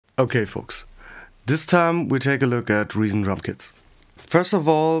Okay folks, this time we take a look at ReasonDrumKits. First of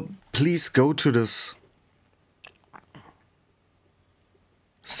all, please go to this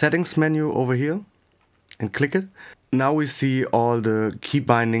settings menu over here and click it. Now we see all the key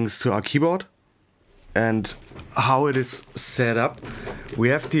bindings to our keyboard and how it is set up. We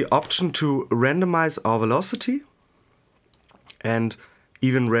have the option to randomize our velocity and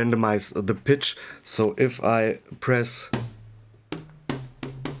even randomize the pitch. So if I press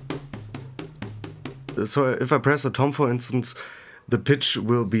a tom, for instance, the pitch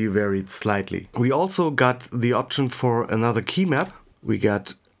will be varied slightly. We also got the option for another key map. We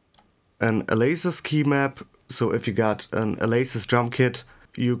got an Elasis key map. So if you got an Elasis drum kit,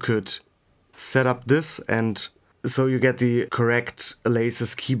 you could set up this, and so you get the correct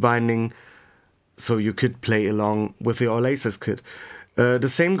Elasis key binding, so you could play along with your Elasis kit. The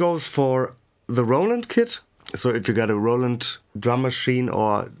same goes for the Roland kit. So if you got a Roland drum machine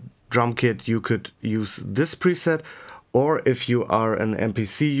or drum kit, you could use this preset, or if you are an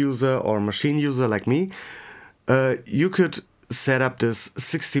MPC user or machine user like me, you could set up this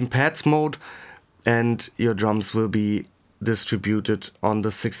 16 pads mode and your drums will be distributed on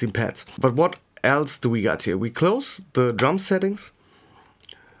the 16 pads. But what else do we got here? We close the drum settings,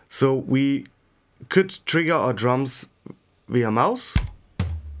 so we could trigger our drums via mouse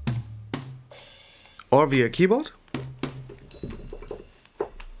or via keyboard.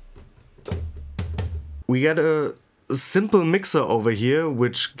 We get a simple mixer over here,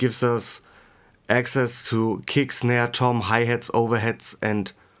 which gives us access to kick, snare, tom, hi-hats, overheads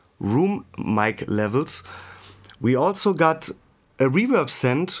and room mic levels. We also got a reverb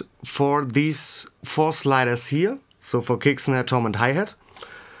send for these 4 sliders here, so for kick, snare, tom and hi-hat,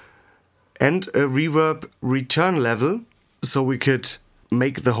 and a reverb return level, so we could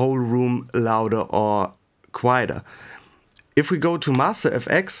make the whole room louder or quieter. If we go to Master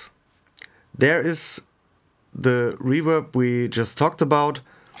FX, there is the reverb we just talked about,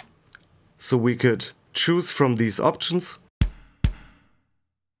 so we could choose from these options.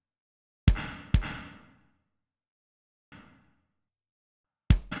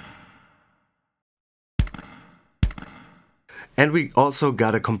 And we also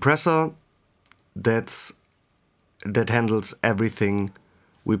got a compressor that handles everything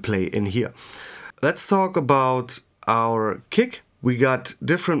we play in here. Let's talk about our kick. We got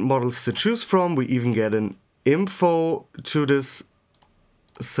different models to choose from. We even get an info to this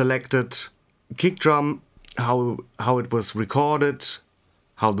selected kick drum, how it was recorded,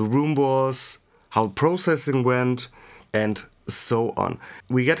 how the room was, how processing went, and so on.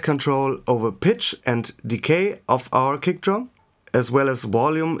 We get control over pitch and decay of our kick drum, as well as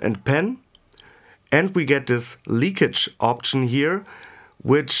volume and pen. And we get this leakage option here,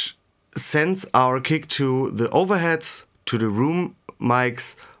 which sends our kick to the overheads, to the room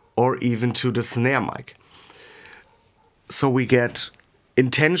mics, or even to the snare mic. So we get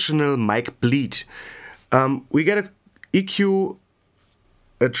intentional mic bleed. We get a EQ,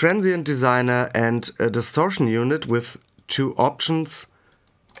 a transient designer and a distortion unit with 2 options.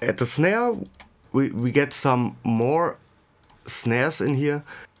 At the snare, we get some more snares in here.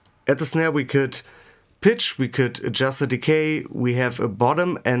 At the snare we could pitch, we could adjust the decay, we have a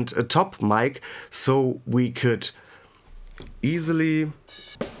bottom and a top mic, so we could easily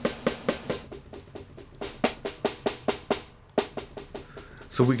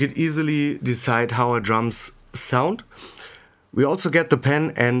decide how our drums sound. We also get the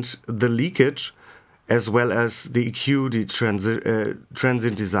pen and the leakage, as well as the EQ, the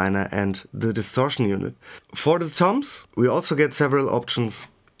transient designer and the distortion unit. For the toms, we also get several options.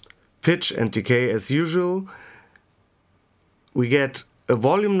 Pitch and decay as usual. We get a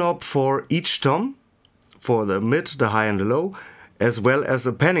volume knob for each tom, for the mid, the high and the low, as well as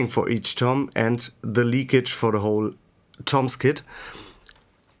a panning for each tom and the leakage for the whole toms kit.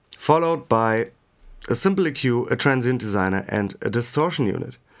 Followed by a simple EQ, a transient designer and a distortion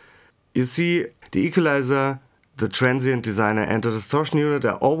unit. You see, the equalizer, the transient designer and the distortion unit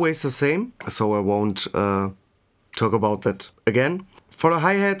are always the same, so I won't talk about that again. For the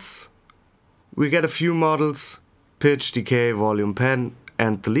hi-hats, we get a few models: pitch, decay, volume, pen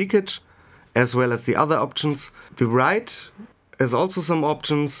and the leakage, as well as the other options. The right has also some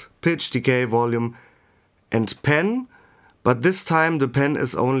options: pitch, decay, volume and pen, but this time the pen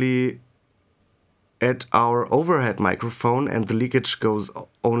is only at our overhead microphone and the leakage goes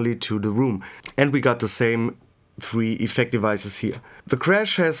only to the room. And we got the same 3 effect devices here. The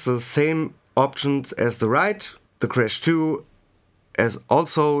crash has the same options as the right. The crash 2 has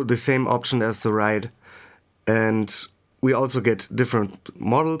also the same option as the right. And we also get different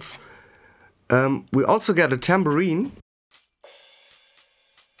models. We also get a tambourine.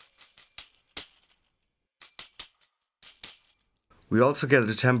 We also get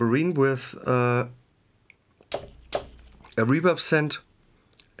a tambourine with a reverb send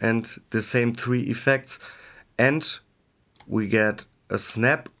and the same 3 effects, and we get a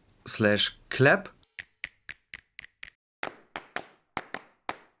snap slash clap.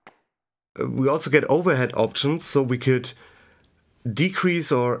 We also get overhead options, so we could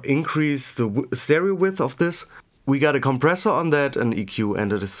decrease or increase the stereo width of this. We got a compressor on that, an EQ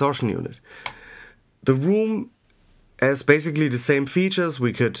and a distortion unit. The room has basically the same features.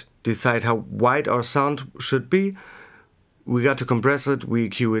 We could decide how wide our sound should be. We got to compress it, we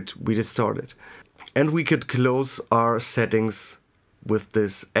EQ it, we distort it. And we could close our settings with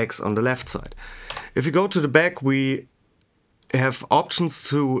this X on the left side. If you go to the back, we have options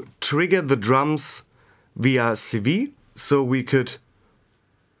to trigger the drums via CV, so we could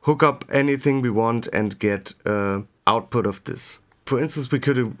hook up anything we want and get output of this. For instance, we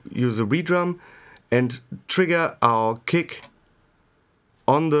could use a ReasonDrum and trigger our kick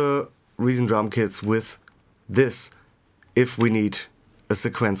on the ReasonDrumKits with this if we need a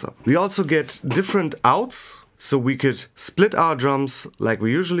sequencer. We also get different outs, so we could split our drums like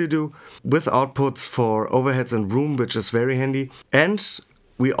we usually do with outputs for overheads and room, which is very handy. And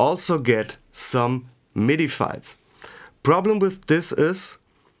we also get some MIDI files. Problem with this is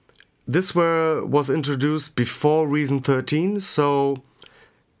this was introduced before Reason 13, so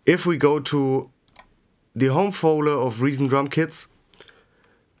if we go to the home folder of ReasonDrumKits,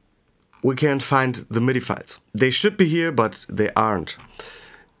 we can't find the MIDI files. They should be here, but they aren't.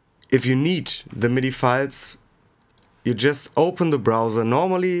 If you need the MIDI files, you just open the browser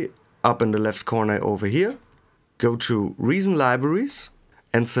normally up in the left corner over here, go to Reason Libraries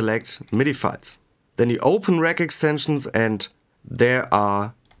and select MIDI files. Then you open Rack Extensions and there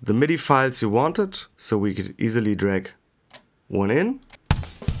are the MIDI files you wanted, so we could easily drag one in.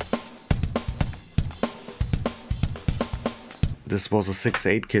 This was a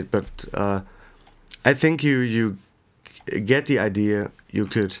 6/8 kit, but I think you get the idea. You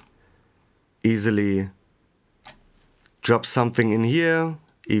could easily drop something in here,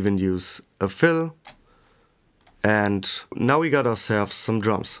 even use a fill, and now we got ourselves some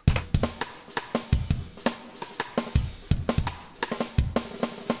drums.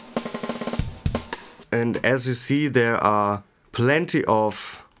 And as you see, there are plenty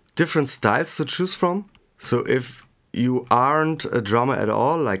of different styles to choose from. So if you aren't a drummer at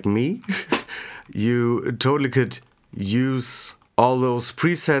all, like me, you totally could use all those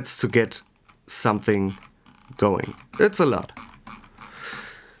presets to get something going. It's a lot.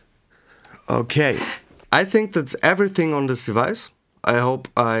 Okay, I think that's everything on this device. I hope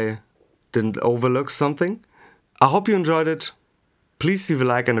I didn't overlook something. I hope you enjoyed it. Please leave a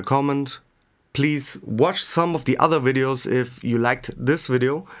like and a comment. Please watch some of the other videos if you liked this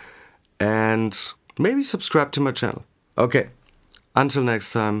video, and maybe subscribe to my channel. Okay, until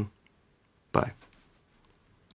next time, bye.